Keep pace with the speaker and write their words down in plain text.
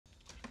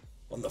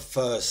On the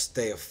first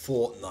day of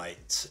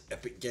Fortnite,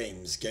 Epic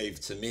Games gave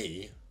to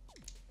me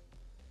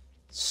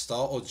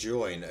start or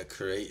join a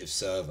creative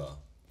server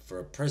for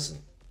a present.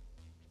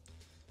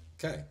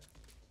 Okay.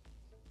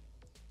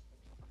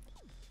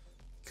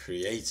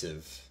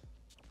 Creative.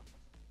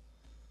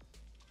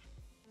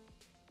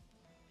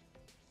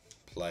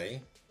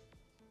 Play.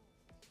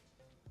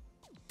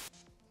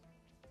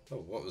 Oh,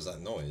 what was that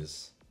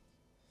noise?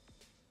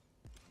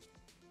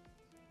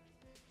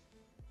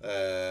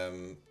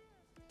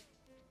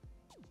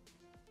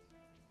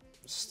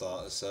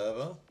 Start a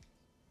server,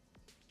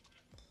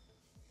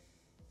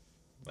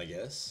 I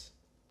guess.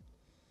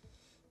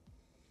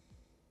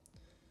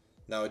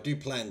 Now I do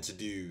plan to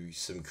do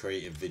some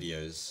creative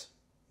videos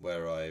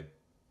where I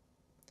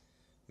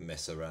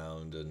mess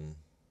around and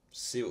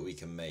see what we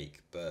can make,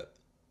 but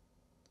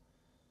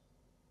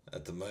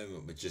at the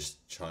moment we're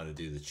just trying to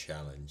do the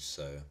challenge,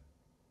 so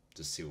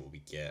just see what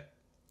we get.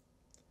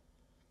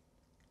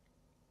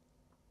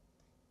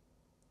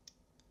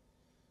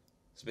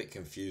 It's a bit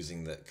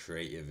confusing that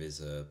creative is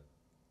a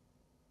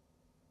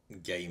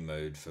game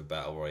mode for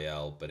Battle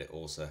Royale, but it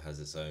also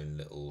has its own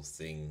little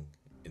thing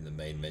in the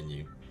main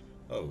menu.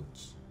 Oh.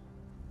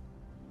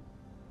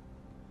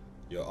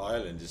 Your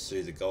island is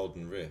through the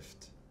Golden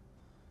Rift.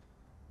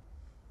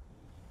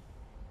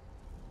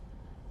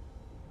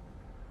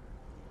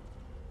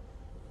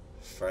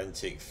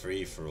 Frantic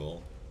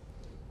free-for-all.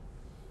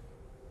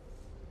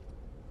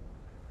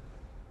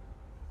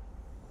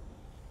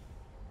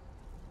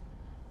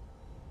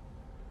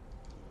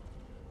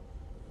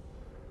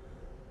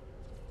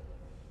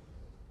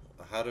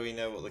 How do we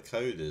know what the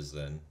code is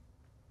then?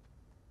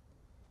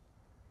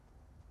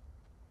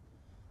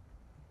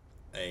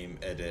 Aim,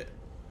 edit.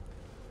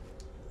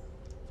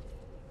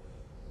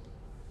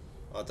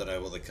 I don't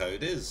know what the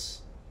code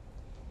is.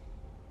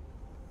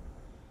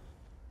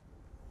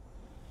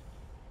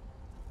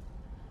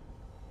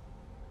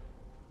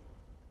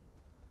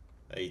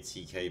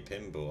 ATK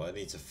pinball. I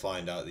need to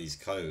find out these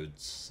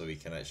codes so we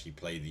can actually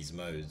play these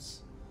modes.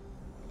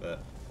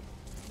 But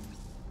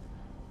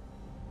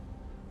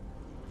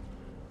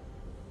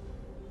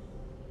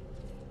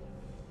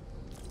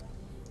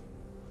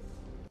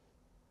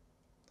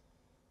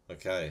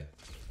okay.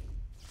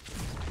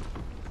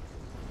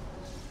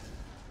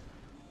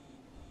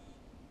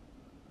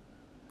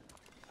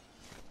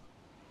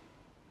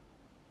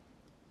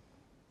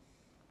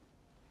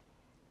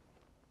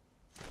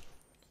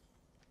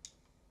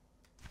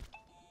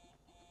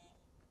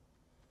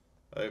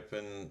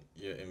 Open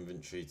your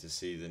inventory to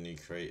see the new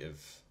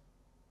creative.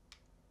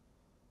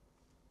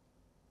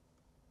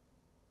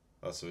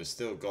 Oh, so we've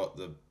still got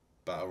the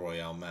Battle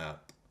Royale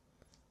map.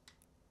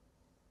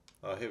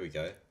 Oh, here we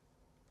go.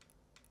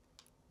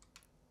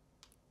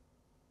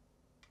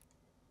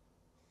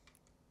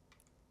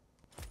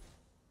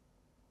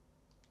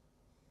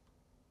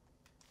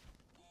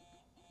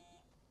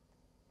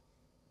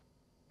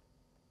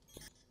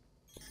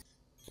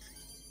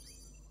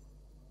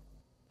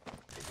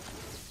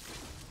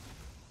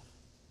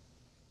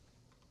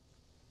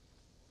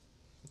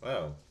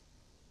 Wow.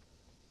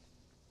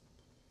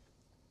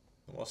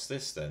 What's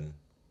this then?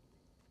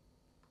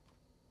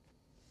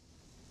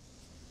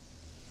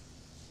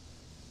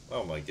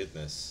 Oh my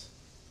goodness.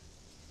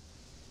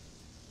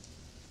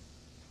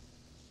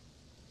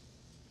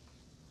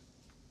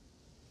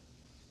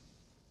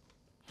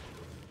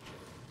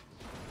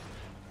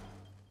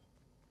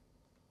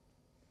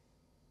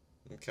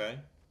 Okay.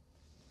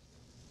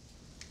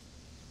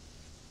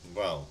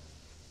 Well.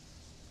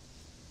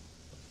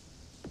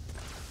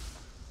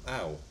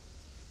 Ow.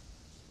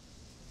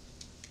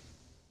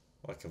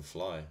 I can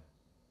fly.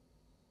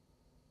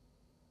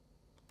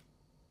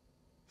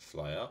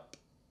 Fly up.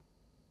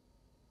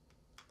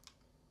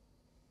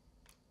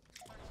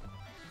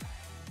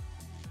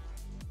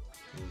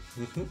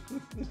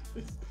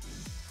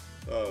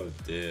 Oh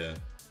dear.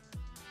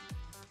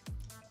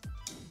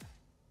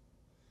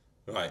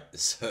 Right,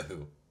 so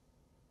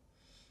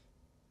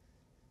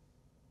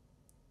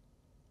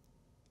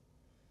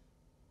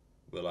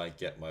will I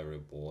get my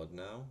reward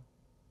now?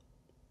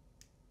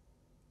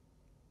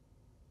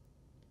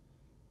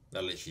 I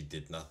literally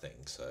did nothing,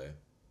 so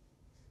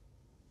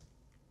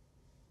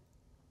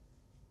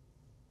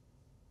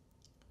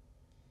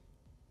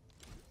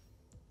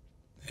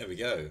there we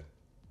go.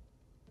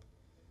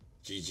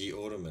 GG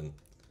ornament.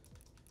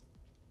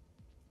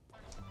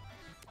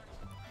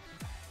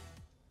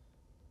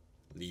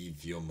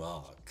 Leave your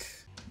mark.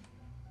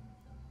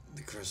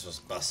 The Christmas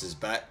bus is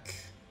back.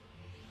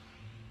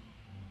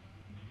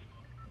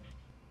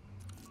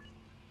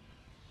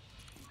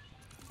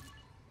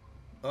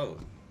 Oh.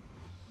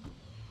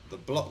 The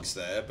block's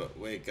there, but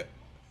we're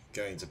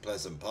going to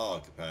Pleasant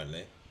Park,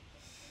 apparently.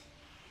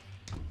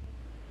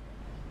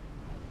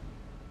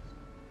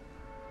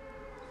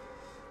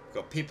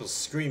 Got people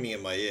screaming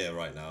in my ear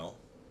right now.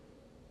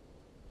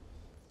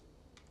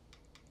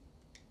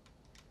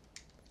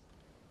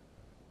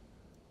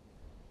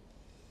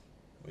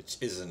 Which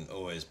isn't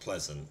always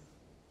pleasant.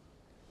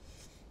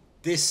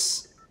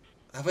 This...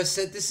 Have I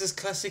said this is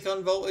classic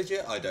unvoltage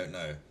yet? I don't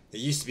know. It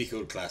used to be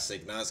called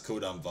Classic, now it's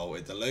called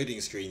Unvaulted. The loading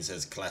screen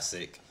says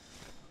Classic.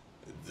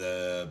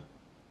 The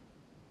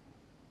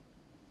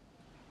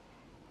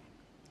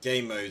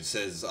game mode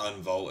says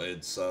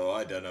Unvaulted, so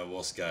I don't know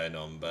what's going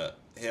on. But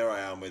here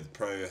I am with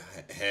Pro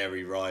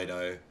Hairy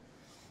Rhino,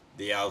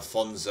 the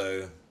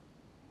Alfonso,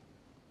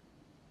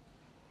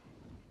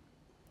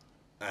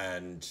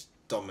 and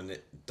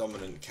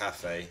Dominant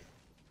Cafe.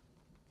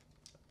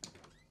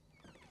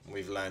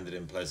 We've landed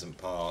in Pleasant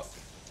Park.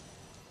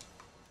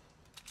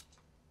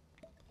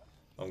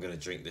 I'm going to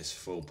drink this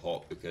full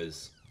pot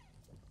because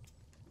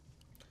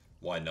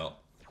why not?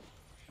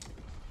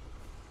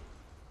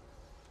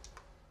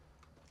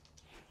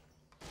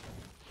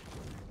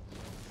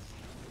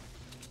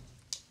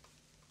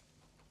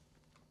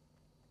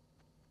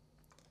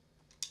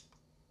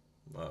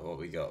 Right, what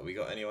we got? We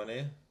got anyone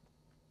here?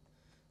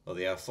 Well,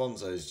 the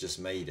Alfonso's just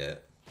made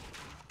it.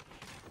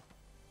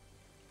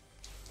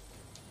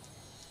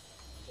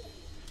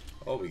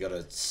 Oh, we got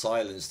a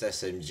silenced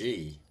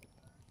SMG.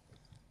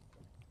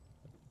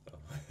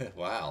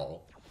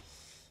 Wow.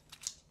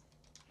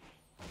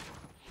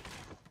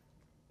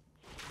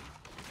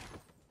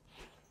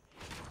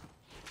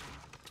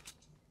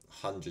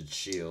 100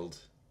 shield.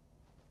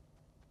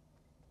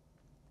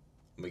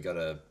 We got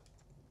a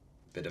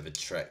bit of a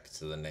trek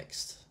to the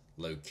next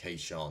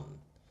location.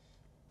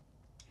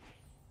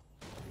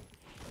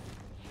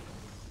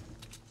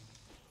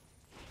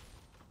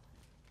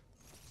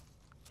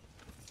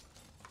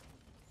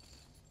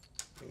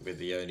 I think we're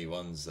the only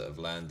ones that have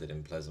landed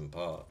in Pleasant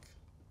Park.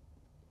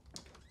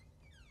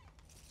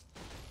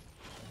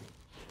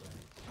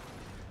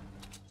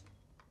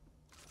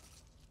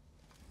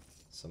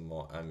 Some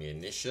more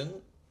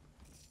ammunition.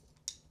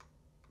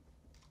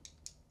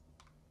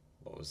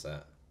 What was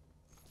that?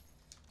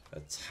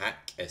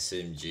 Attack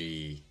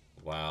SMG.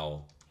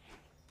 Wow.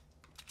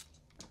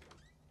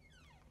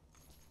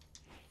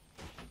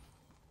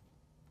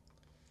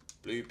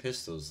 Blue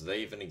pistols, do they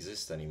even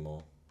exist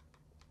anymore?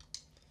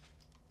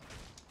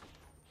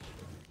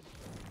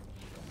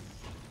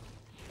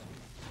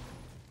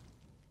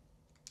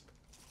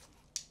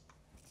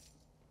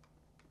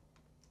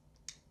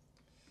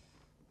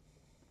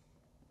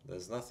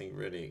 There's nothing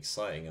really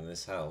exciting in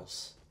this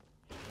house.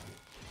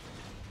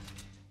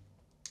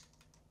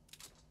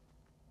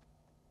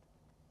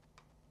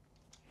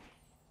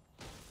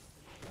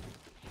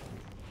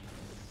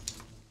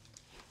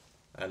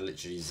 And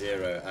literally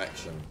zero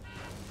action.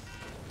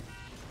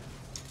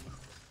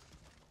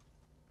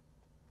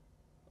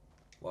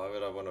 Why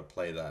would I want to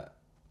play that?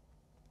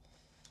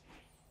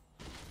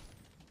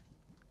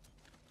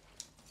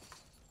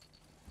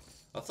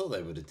 I thought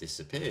they would have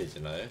disappeared,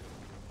 you know.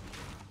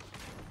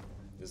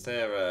 Is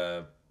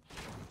there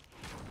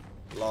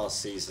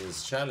last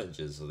season's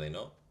challenges, are they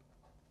not?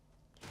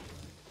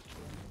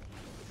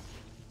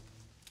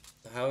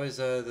 How is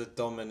the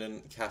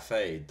Dominant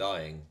Cafe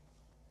dying?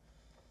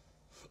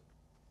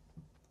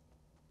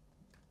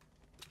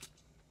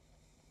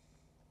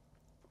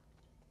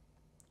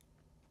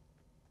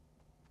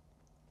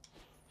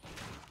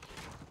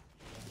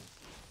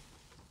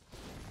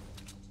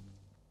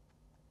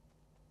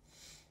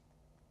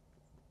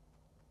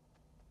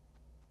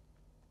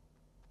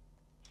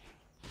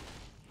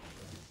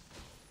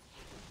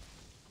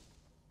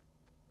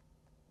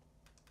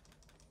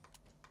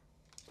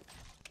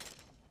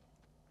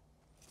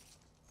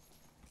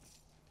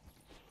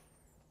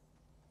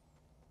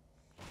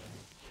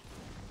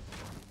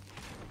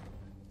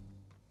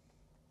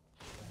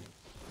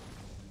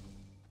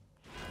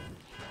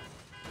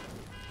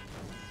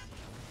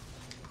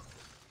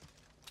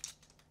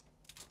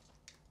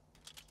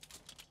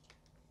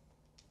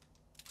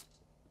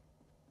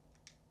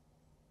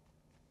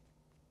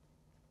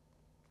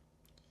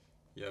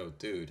 Yo,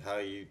 dude, how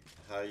you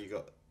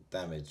got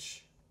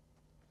damage?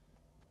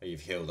 Oh,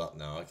 you've healed up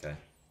now, okay.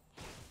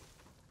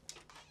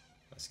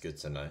 That's good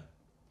to know.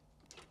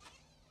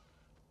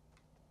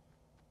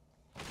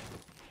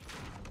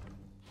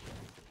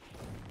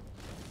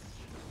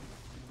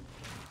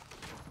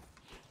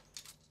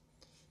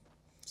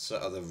 So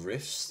are the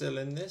rifts still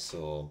in this,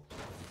 or?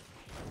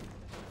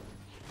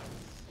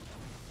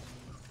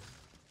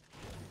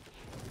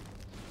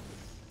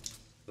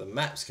 The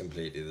map's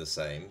completely the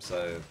same,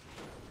 so...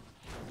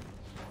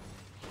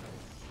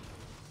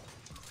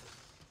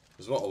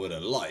 Because what I would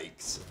have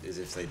liked is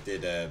if they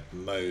did a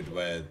mode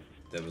where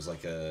there was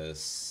like a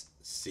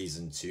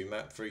Season 2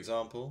 map, for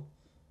example.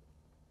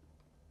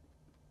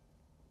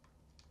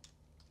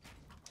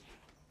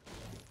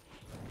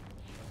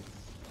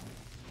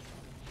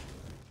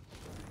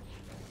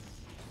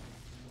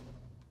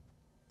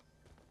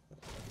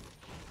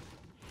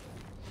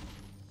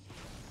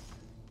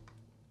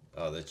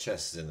 Oh, the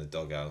chest is in the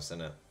doghouse,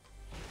 isn't it?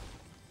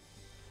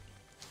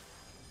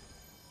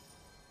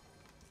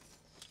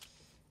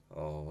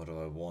 Oh, what do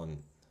I want?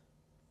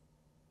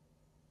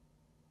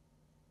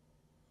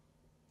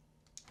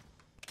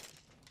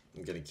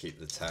 I'm gonna keep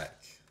the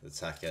TAC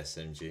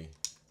SMG.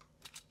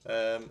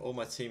 All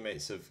my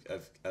teammates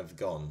have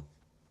gone.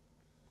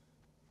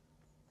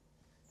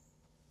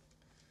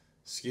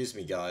 Excuse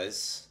me,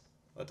 guys.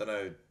 I don't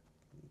know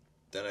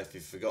if you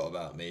forgot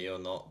about me or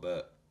not,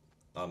 but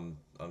I'm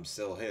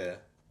still here.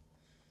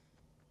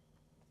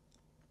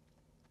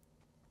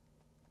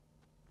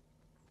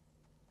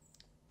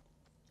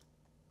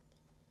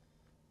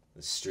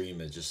 The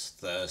streamer just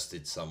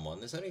thirsted someone.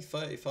 There's only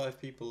 35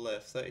 people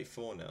left,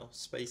 34 now.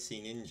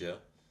 Spacey Ninja.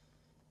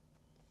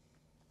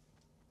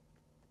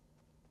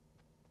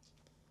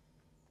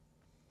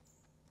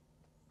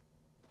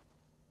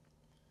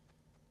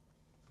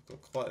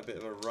 Got quite a bit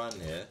of a run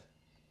here.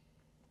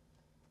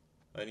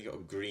 I only got a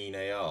green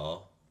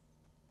AR.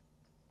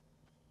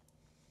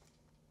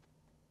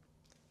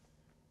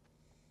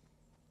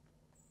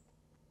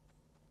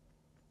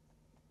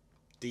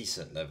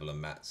 Decent level of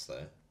mats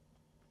though.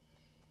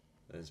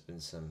 There's been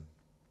some...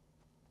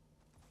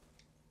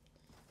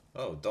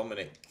 Oh,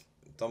 Dominant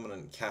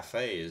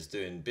Cafe is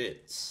doing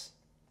bits.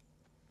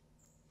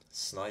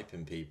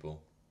 Sniping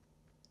people.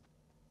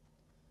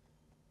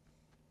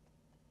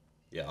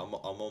 Yeah, I'm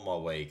on my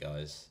way,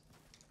 guys.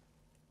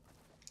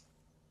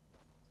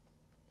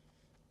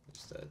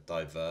 Just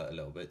divert a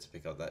little bit to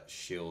pick up that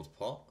shield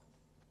pot.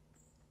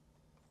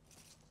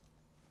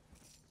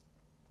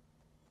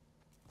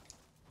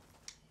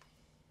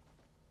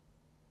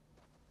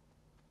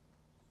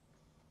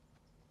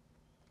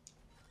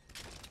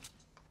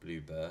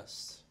 Blue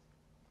burst.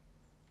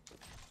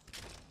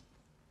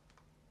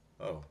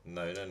 Oh,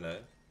 no.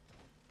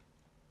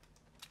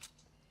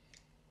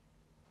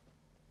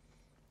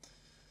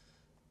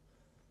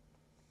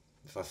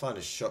 If I find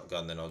a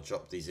shotgun, then I'll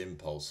drop these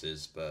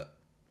impulses, but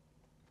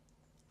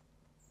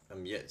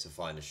I'm yet to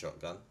find a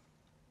shotgun.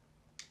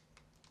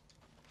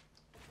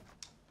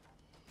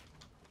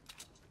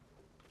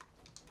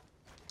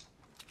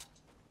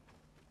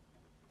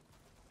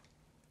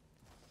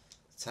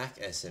 Attack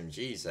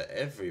SMGs are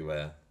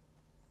everywhere.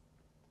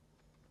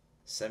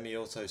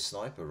 Semi-auto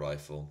sniper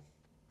rifle.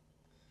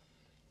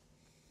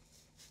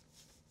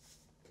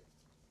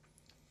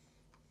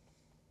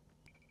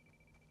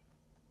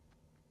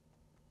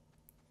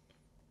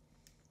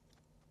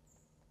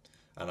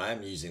 And I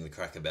am using the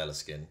Crackabella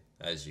skin,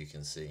 as you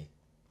can see.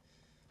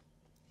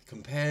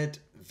 Compared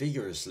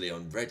vigorously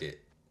on Reddit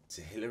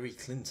to Hillary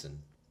Clinton.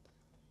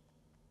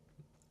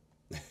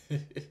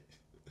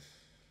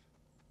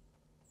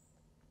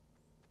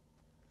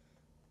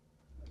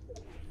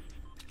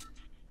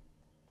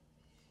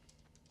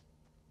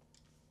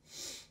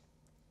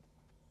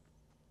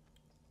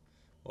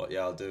 What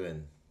y'all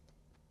doing?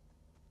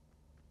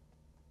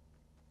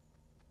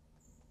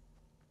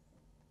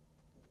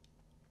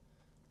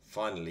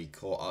 Finally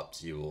caught up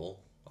to you all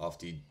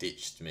after you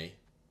ditched me.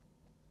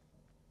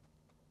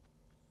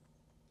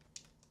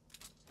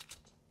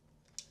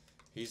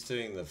 He's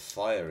doing the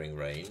firing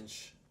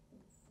range.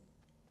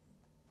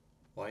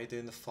 Why are you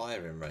doing the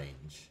firing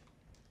range?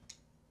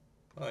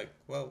 Right,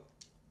 well.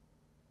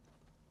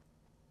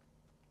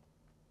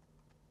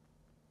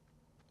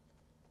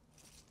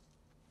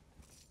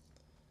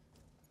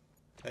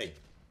 Hey.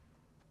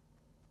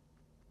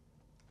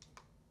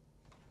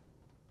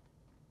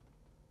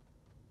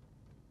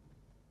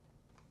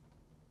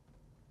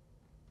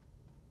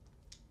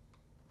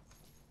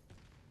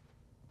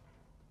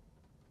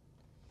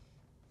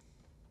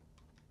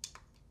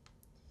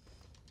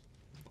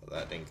 Well,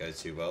 that didn't go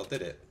too well,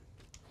 did it?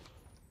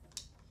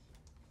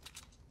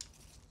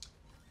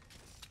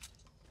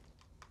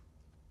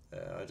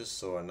 I just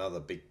saw another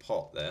big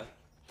pot there.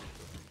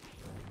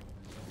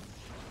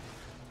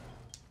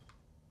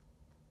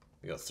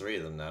 We got 3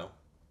 of them now.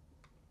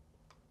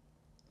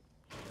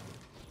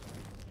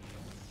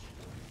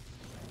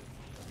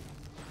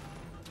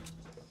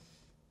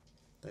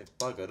 They've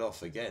buggered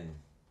off again.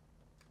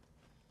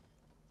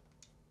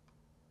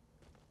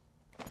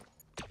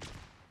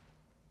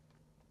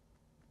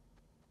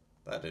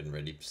 That didn't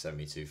really send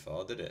me too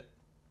far, did it?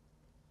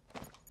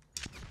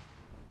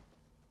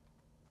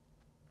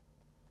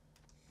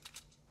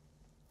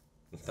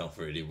 Not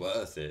really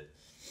worth it.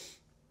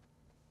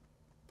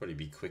 Probably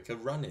be quicker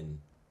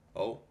running.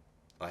 Oh,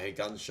 I hear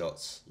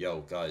gunshots.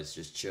 Yo, guys,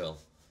 just chill.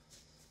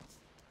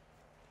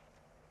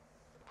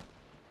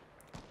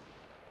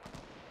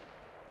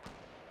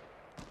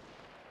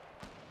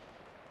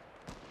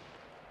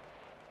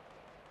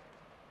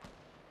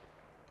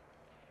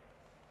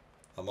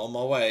 I'm on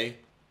my way.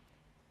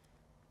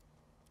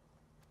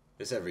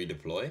 Is that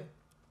redeploy?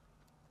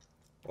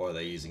 Or are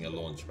they using a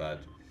launch pad?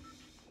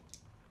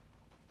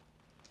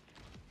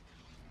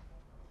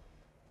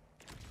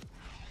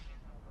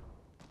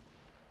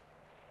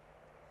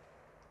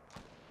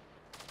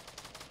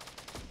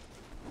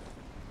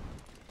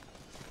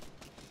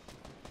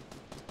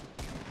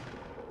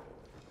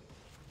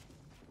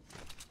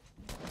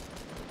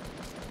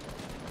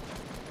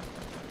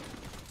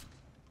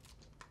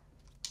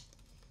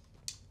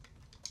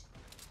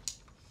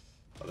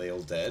 Are they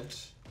all dead?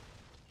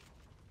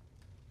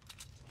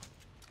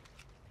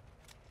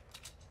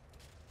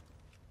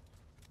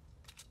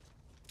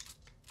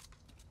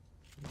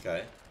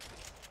 Okay.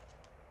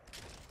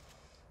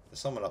 There's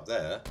someone up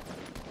there.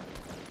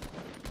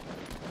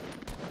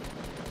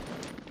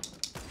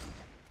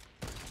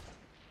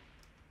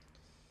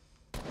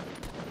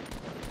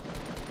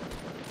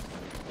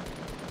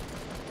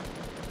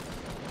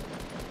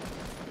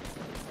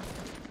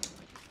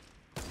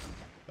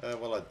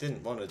 well, I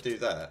didn't want to do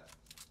that.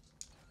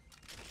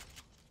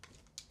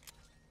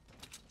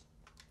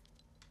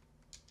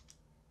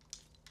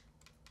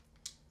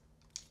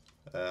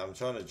 I'm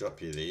trying to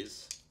drop you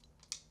these.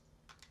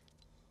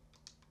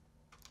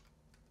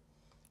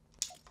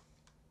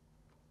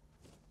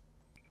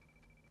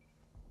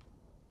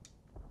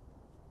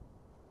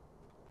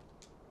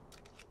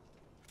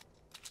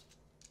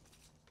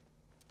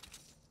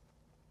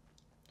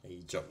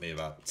 He dropped me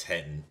about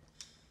 10.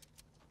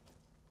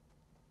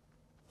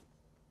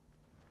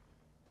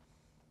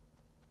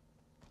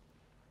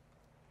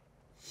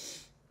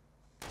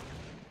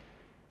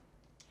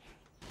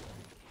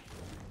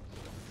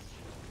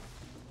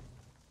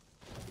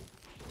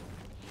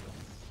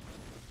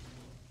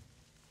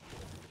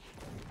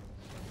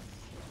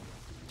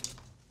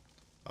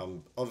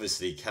 I'm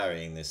obviously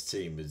carrying this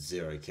team with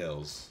 0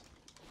 kills.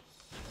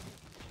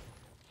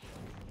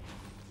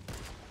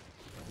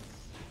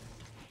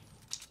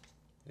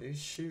 Who's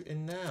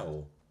shooting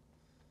now?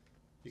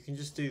 You can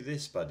just do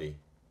this, buddy.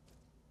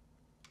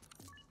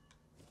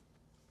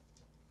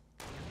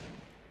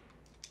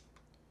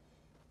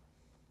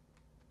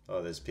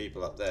 Oh, there's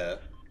people up there.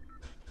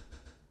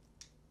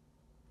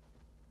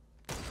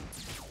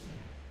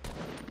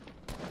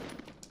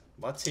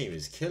 My team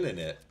is killing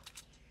it.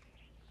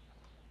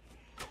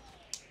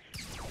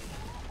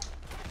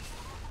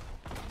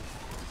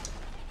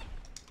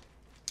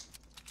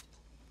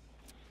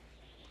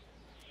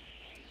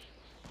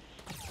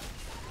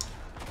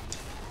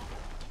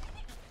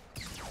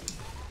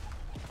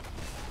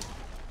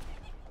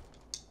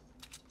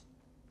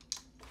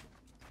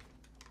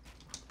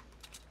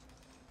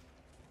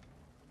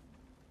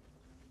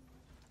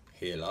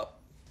 Heal up.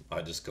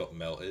 I just got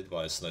melted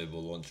by a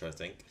snowball launcher, I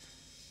think.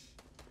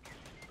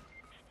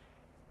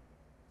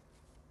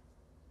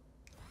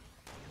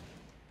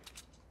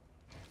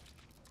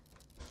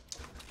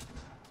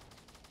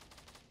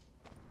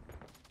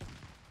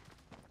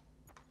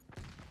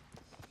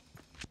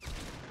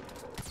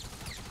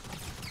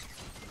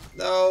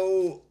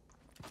 No!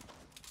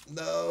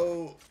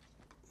 No!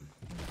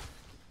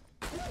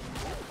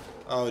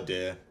 Oh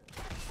dear.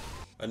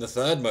 And the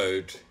third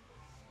mode,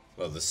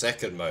 well, the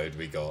second mode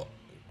we got,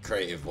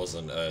 creative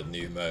wasn't a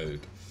new mode,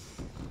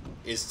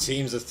 is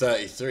teams of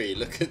 33.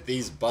 Look at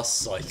these bus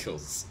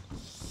cycles.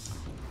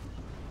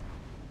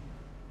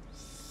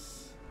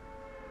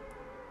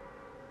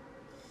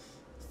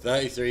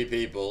 "33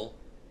 people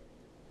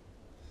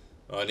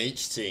on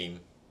each team.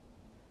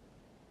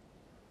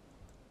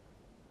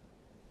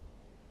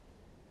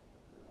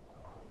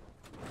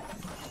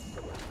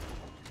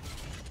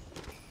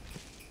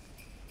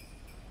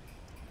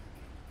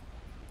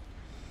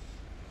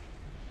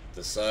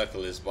 The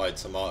circle is by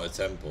Tomato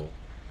Temple.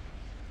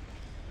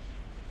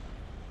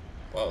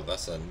 Wow,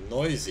 that's a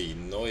noisy,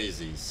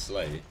 noisy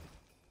sleigh.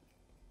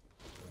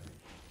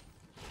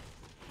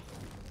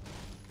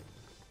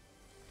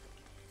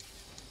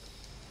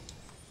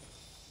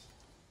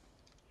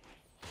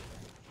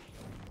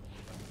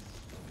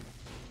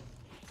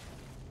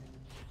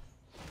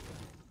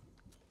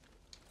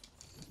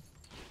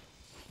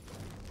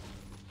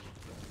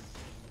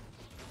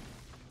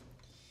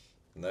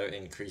 No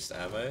increased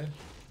ammo?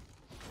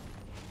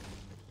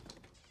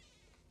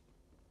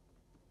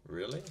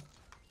 Really?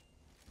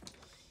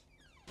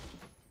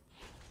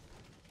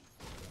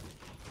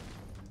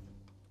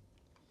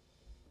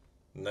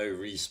 No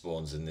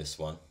respawns in this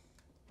one.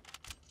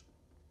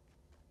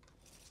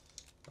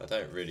 I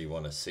don't really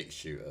want a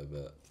 6-shooter,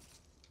 but...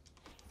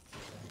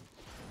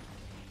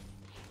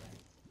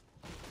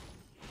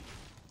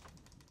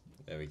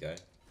 there we go.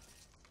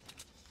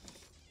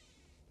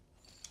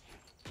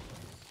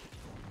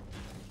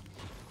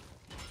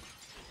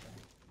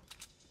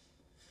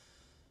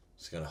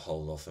 Just gonna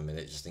hold off a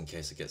minute just in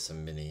case I get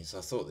some minis.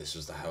 I thought this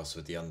was the house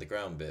with the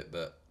underground bit,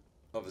 but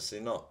obviously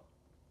not.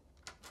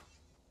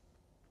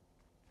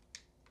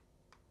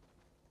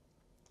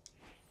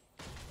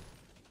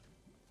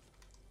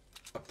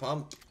 A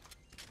pump.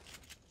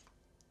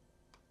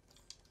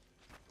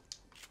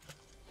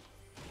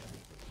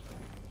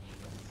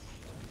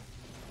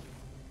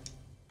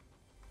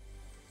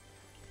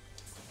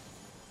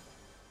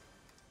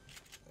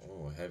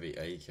 Oh, heavy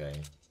AK.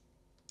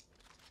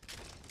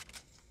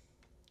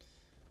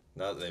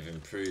 Now that they've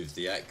improved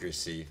the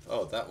accuracy.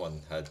 Oh, that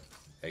one had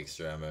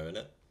extra ammo in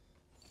it.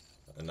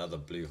 Another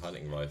blue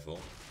hunting rifle.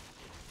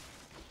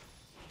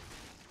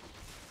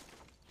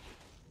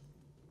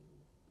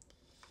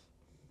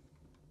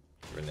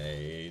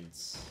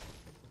 Grenades.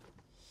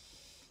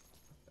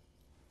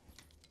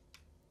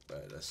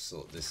 Right, let's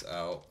sort this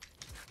out.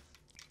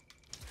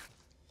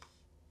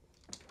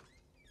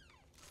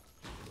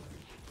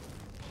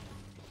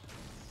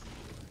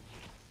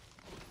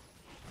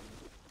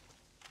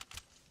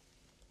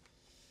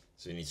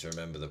 So we need to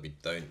remember that we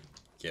don't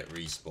get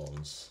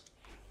respawns.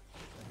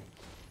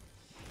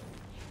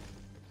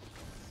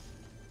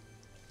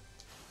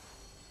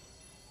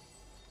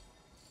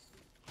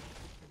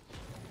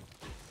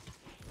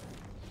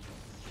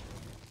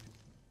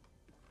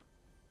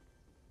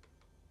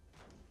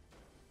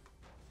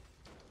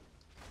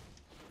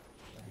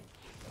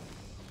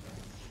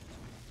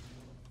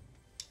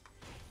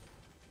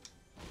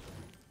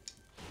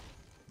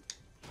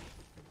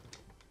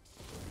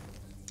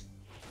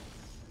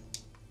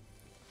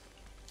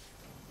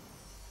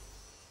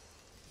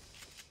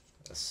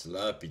 A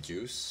slurpy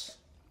juice.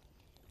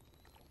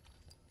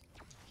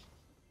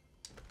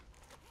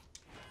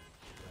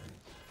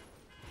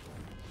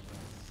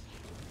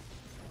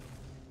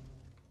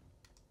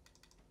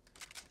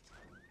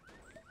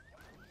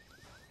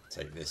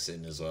 Take this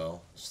in as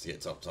well, just to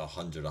get up to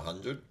 100,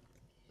 100.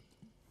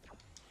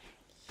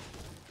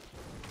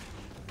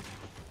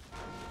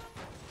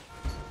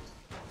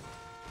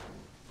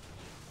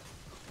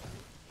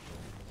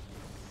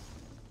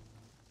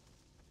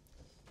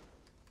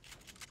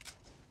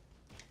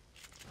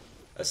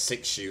 A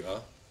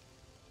 6-shooter.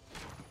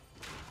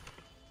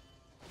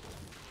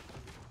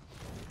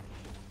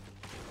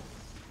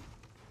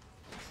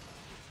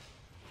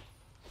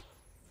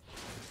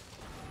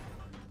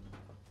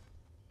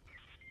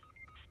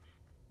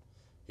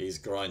 He's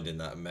grinding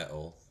that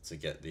metal to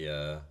get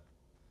the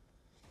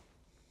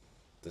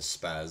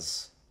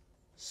spaz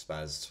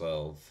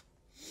 12.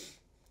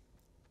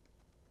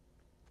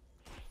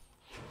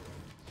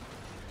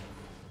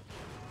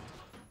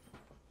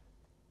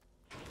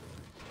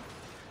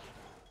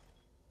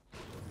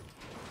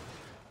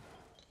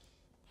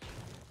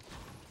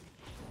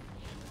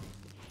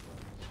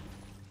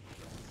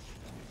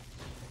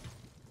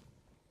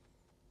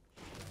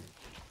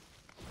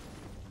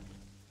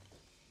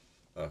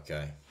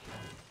 Okay.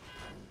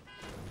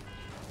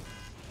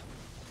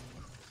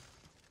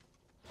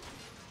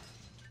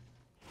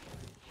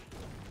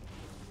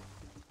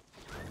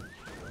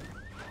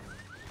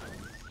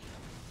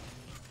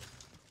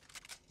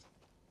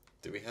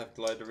 Do we have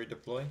glider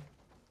redeploy?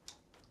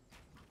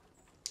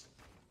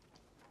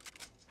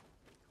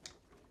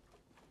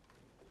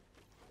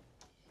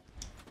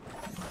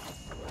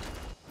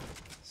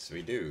 So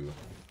we do.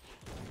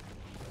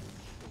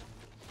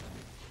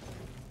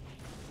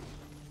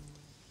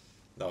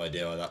 No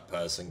idea why that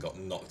person got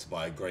knocked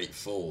by a great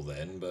fall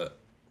then, but...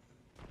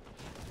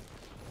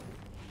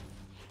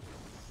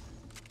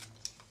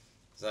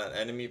 Is that an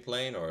enemy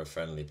plane or a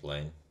friendly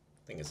plane?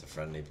 I think it's a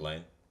friendly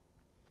plane.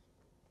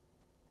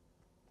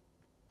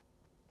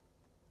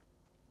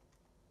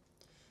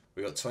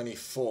 We got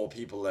 24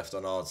 people left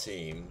on our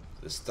team.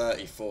 There's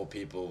 34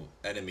 people,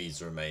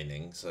 enemies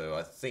remaining, so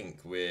I think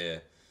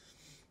we're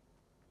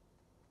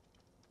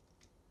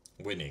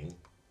winning.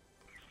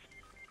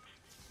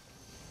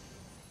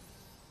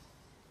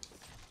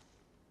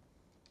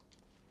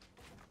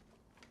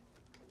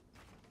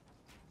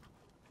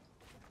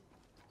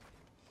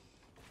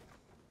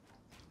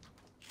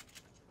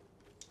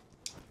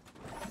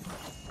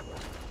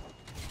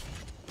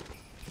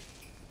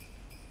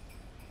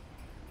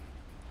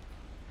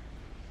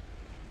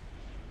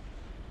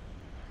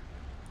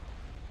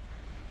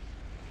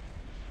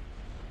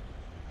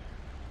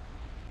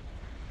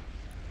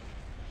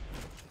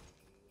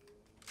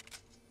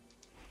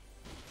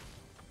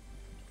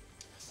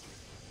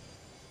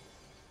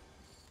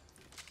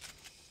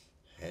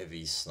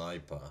 Heavy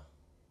sniper.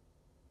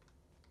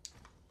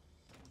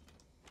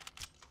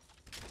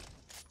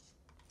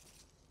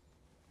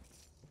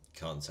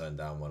 Can't turn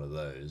down one of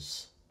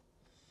those.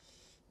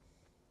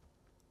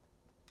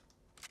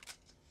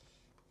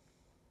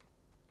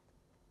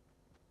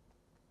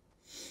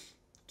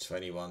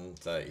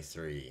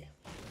 $21.33.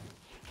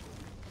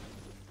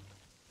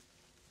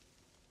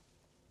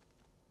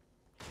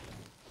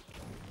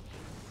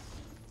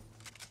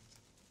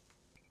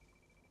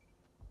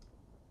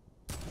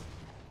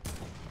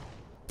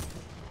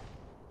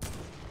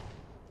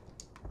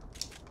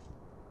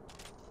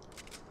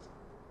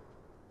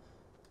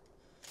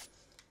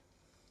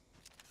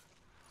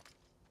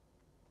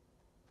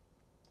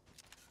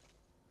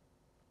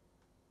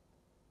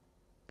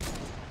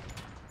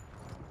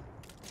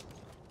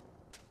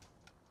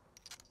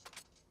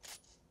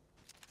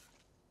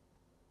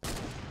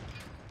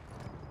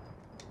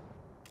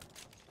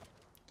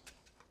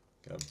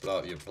 Gonna blow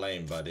up your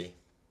plane, buddy.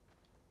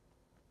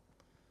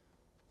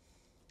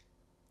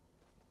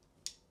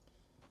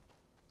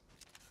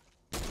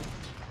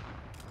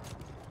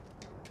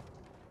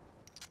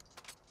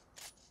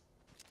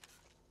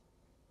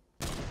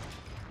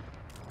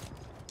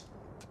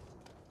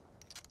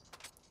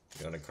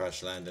 You wanna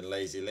crash land in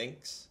Lazy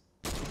Links?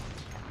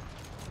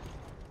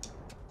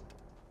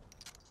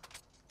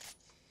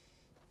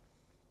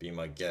 Be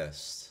my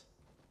guest.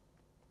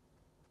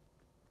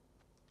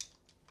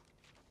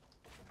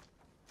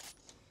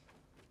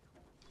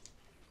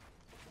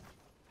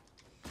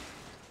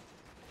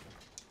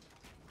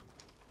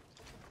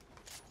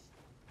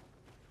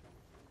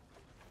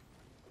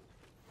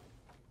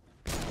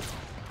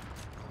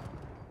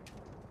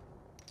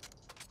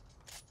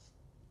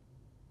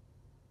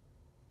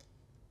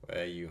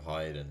 Where are you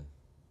hiding?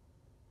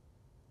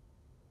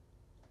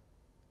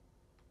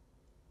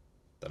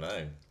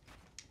 Dunno.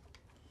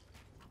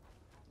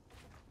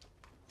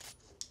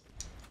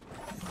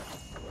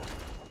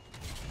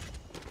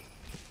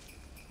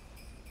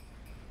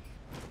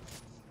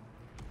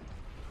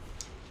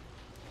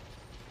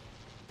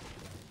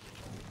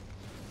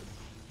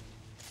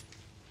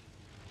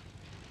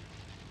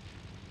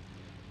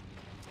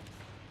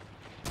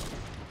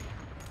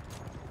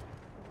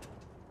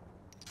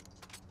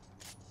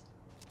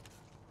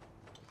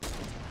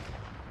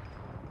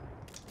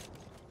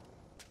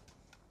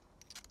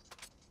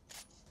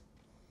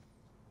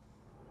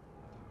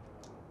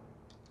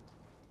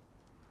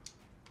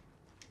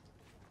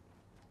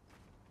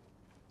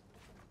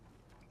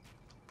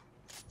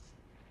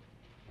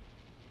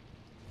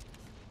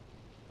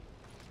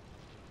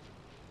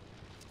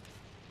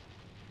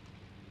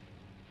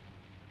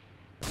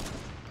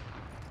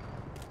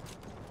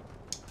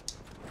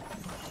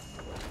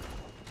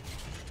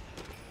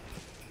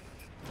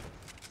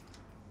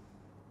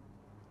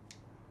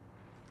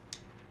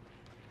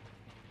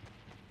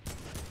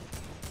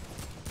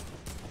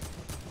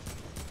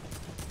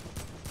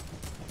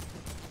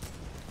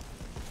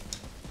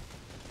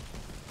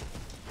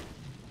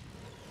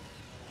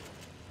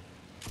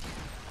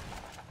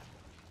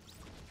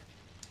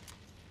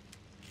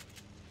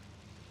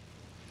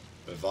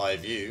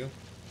 Revive you.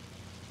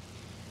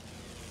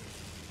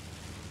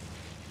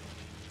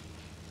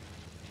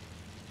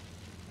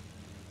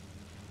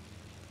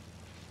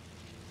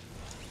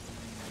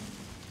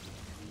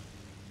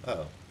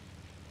 Oh.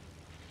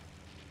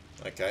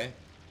 Okay.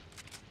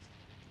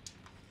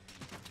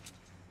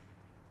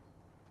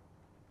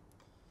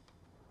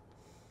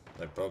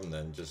 No problem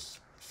then, just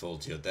fall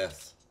to your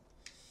death.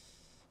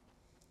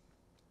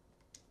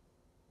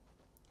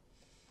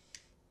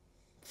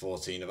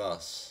 $14 of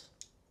us.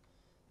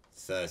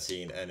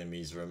 13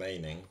 enemies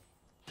remaining.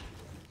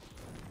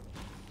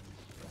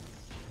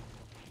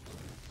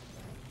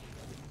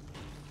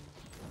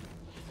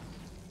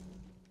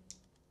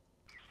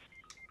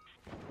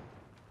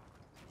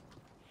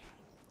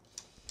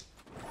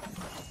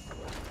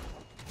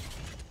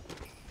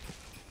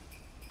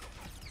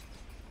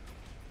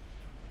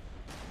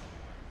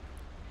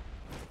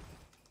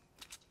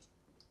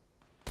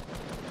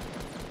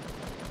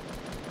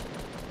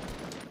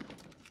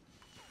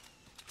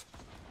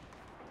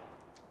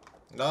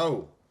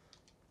 No!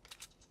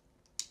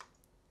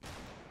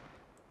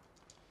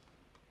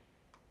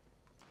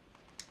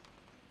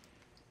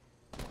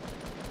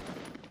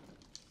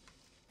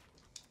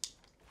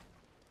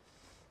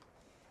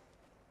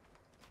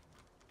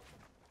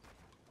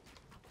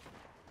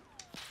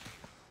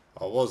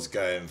 I was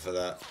going for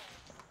that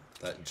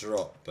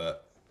drop,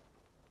 but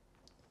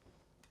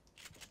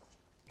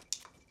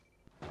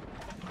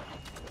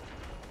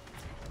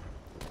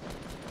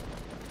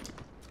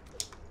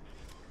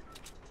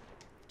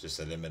just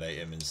eliminate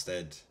him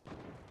instead.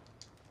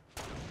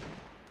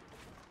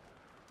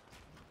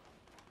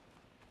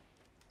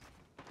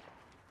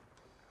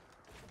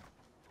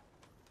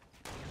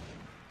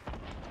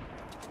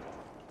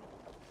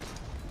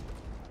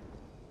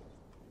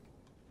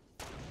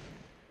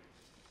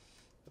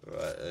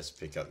 Right, let's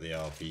pick up the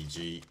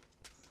RPG.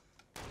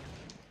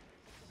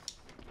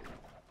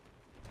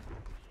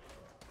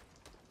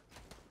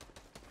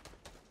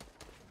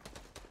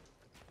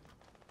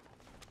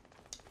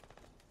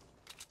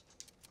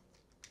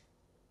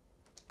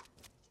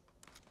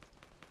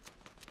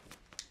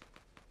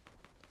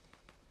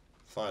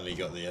 Finally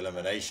got the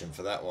elimination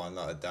for that one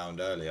that I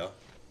downed earlier.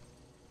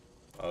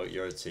 Oh,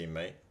 you're a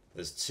teammate.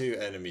 There's 2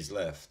 enemies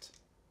left.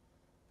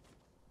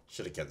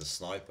 Should have kept the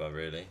sniper,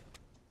 really.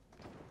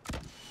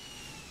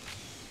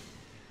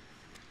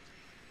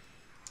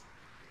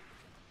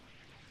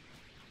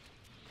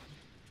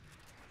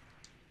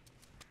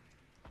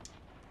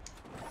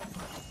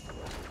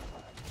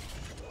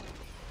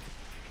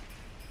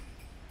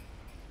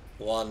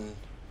 One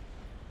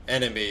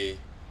enemy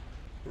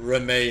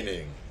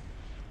remaining.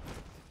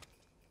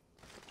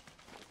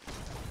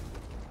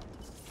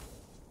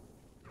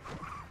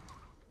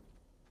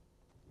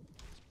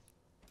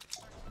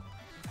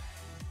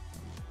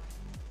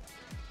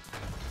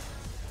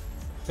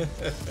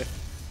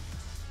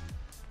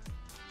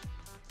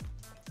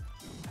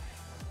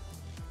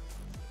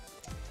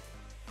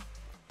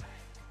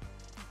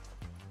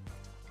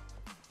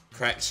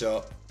 Crack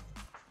shot.